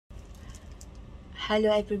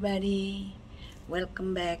Hello everybody,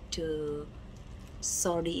 welcome back to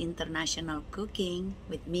Sorry International Cooking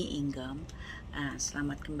with me Inggam.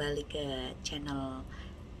 Selamat kembali ke channel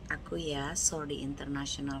aku ya, Sorry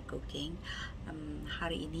International Cooking.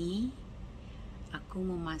 Hari ini aku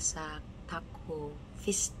memasak taco,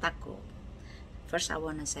 fish taco. First I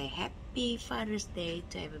wanna say Happy Father's Day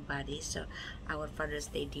to everybody. So our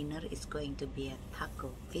Father's Day dinner is going to be a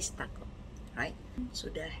taco, fish taco, right?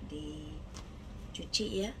 Sudah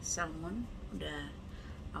dicuci ya salmon, udah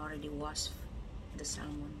already wash the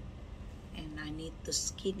salmon and I need to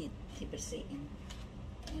skin it, dibersihin.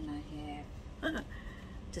 And I have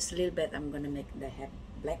just a little bit. I'm gonna make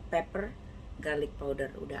black pepper, garlic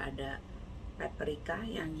powder, udah ada paprika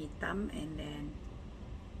yang hitam, and then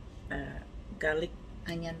garlic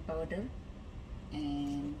onion powder,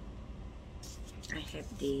 and I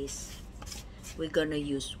have this. We're gonna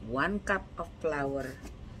use 1 cup of flour,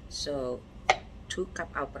 so 2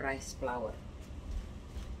 cup of rice flour.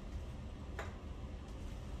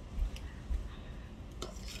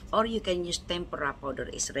 Or you can use tempura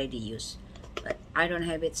powder, is ready used, but I don't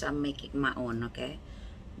have it, so I'm making my own. Okay,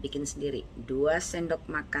 bikin sendiri. 2 sendok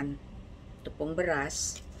makan tepung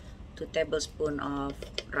beras, 2 tablespoon of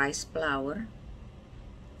rice flour,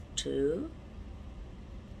 2.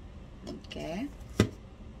 Okay,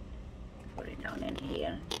 put it down in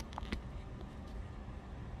here.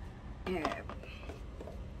 Have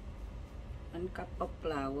 1 cup of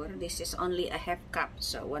flour. This is only a half cup,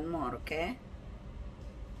 so 1 more. Okay,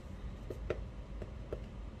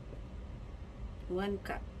 1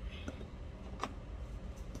 cup.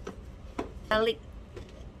 Garlic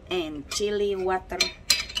and chili water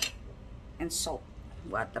and salt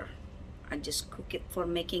water. I just cook it for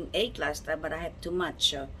making egg last time, but I had too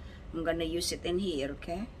much, so I'm gonna use it in here.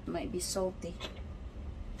 Okay, might be salty.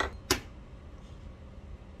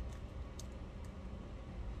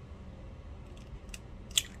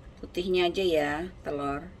 Putihnya aja ya,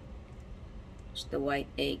 telur. Just the white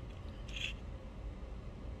egg.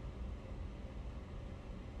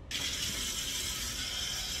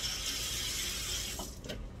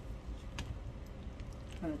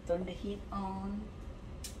 Turn the heat on.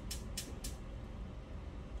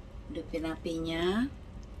 Hidupin apinya.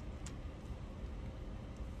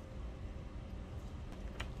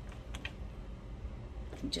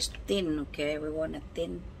 Just thin, okay? We want it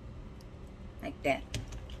thin like that.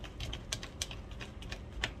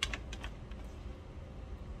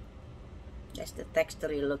 That's the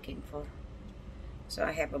texture you're looking for. So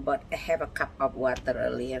I have a cup of water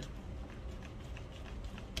earlier.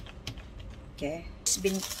 Okay, it's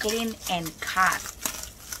been clean and cut.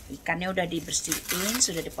 Ikannya udah dibersihin,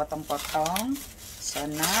 sudah dipotong-potong. So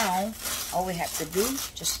now all we have to do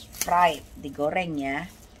just fry it, digoreng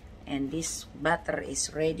ya. And this butter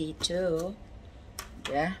is ready too.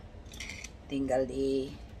 Ya, tinggal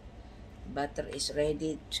butter is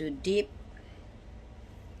ready to dip.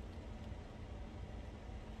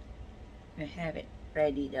 We have it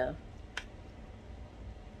ready though.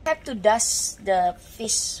 Have to dust the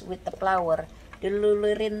fish with the flour.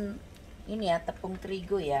 Dilulurin ini ya, tepung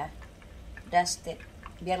terigu ya. Dust it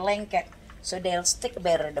biar lengket, so they'll stick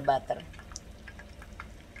better the butter.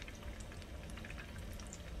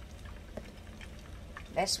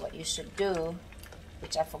 That's what you should do,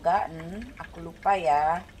 which I've forgotten. Aku lupa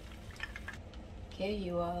ya. Okay,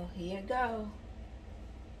 you all, here go.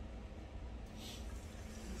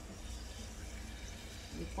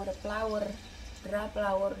 You put the flour, dry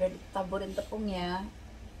flour, udah ditaburin tepungnya.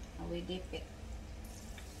 Now we dip it.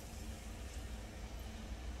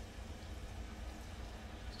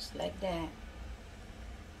 Just like that.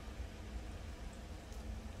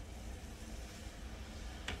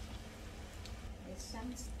 This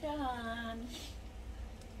one's done.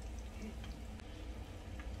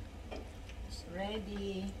 It's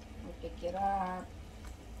ready. We'll pick it up.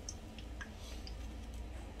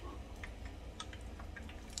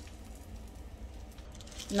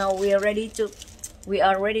 Now we are ready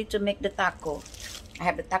to make the taco. I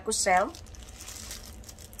have the taco shell.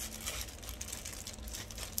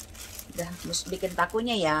 Udah mus bikin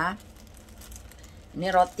takonya ya. Ini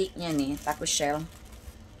rotinya nih, taco shell.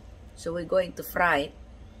 So we're going to fry it.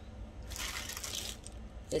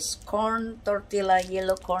 It's corn tortilla,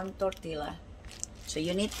 yellow corn tortilla. So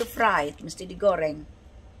you need to fry it, mesti digoreng.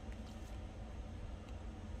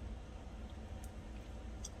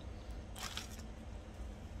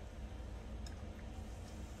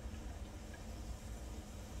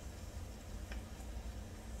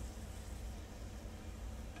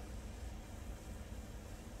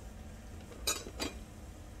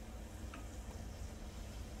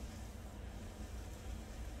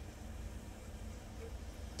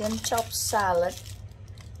 thin chopped salad.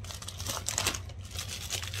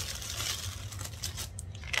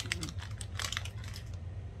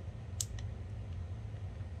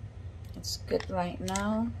 It's good right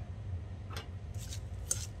now.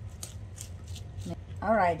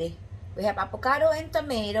 Alrighty, we have avocado and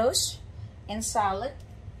tomatoes and salad.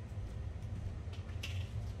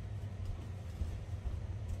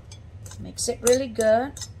 Mix it really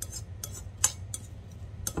good.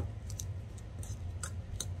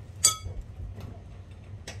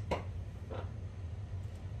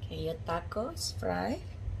 Okay, your tacos fry.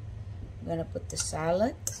 I'm gonna put the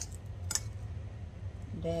salad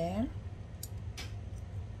there.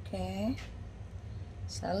 Okay,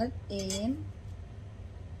 salad in.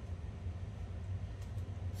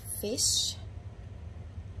 Fish.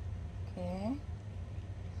 Okay,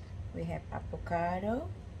 we have avocado.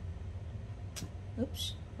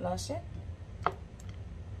 Oops, lost it.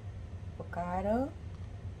 Avocado,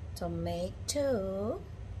 tomato,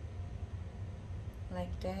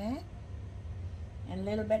 like that, and a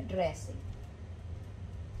little bit dressing.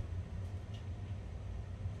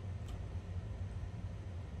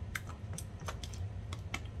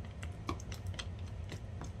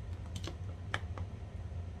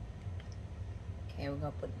 Okay, we're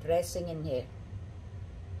gonna put dressing in here.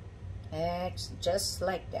 It's just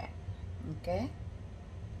like that. Okay,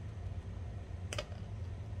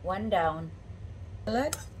 one down.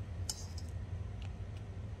 Salad.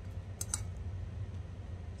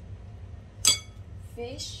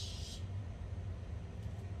 Fish.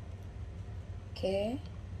 Okay,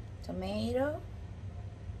 tomato.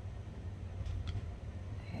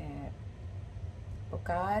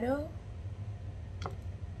 Avocado.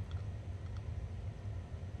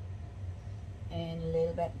 And a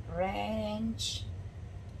little bit ranch.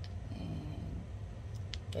 And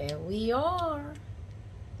there we are.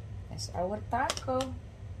 That's our taco.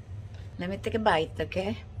 Let me take a bite,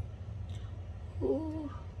 okay? Ooh.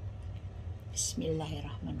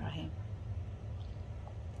 Bismillahirrahmanirrahim.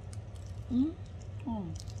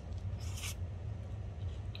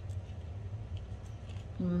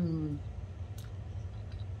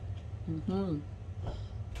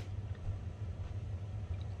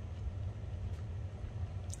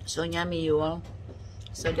 So yummy, you all.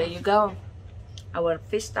 So there you go, our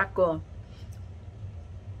fish taco.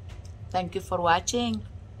 Thank you for watching.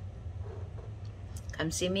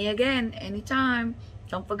 Come see me again anytime.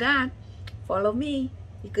 Don't forget, follow me.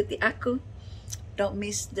 Ikuti aku. Don't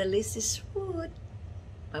miss delicious food.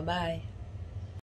 Bye-bye.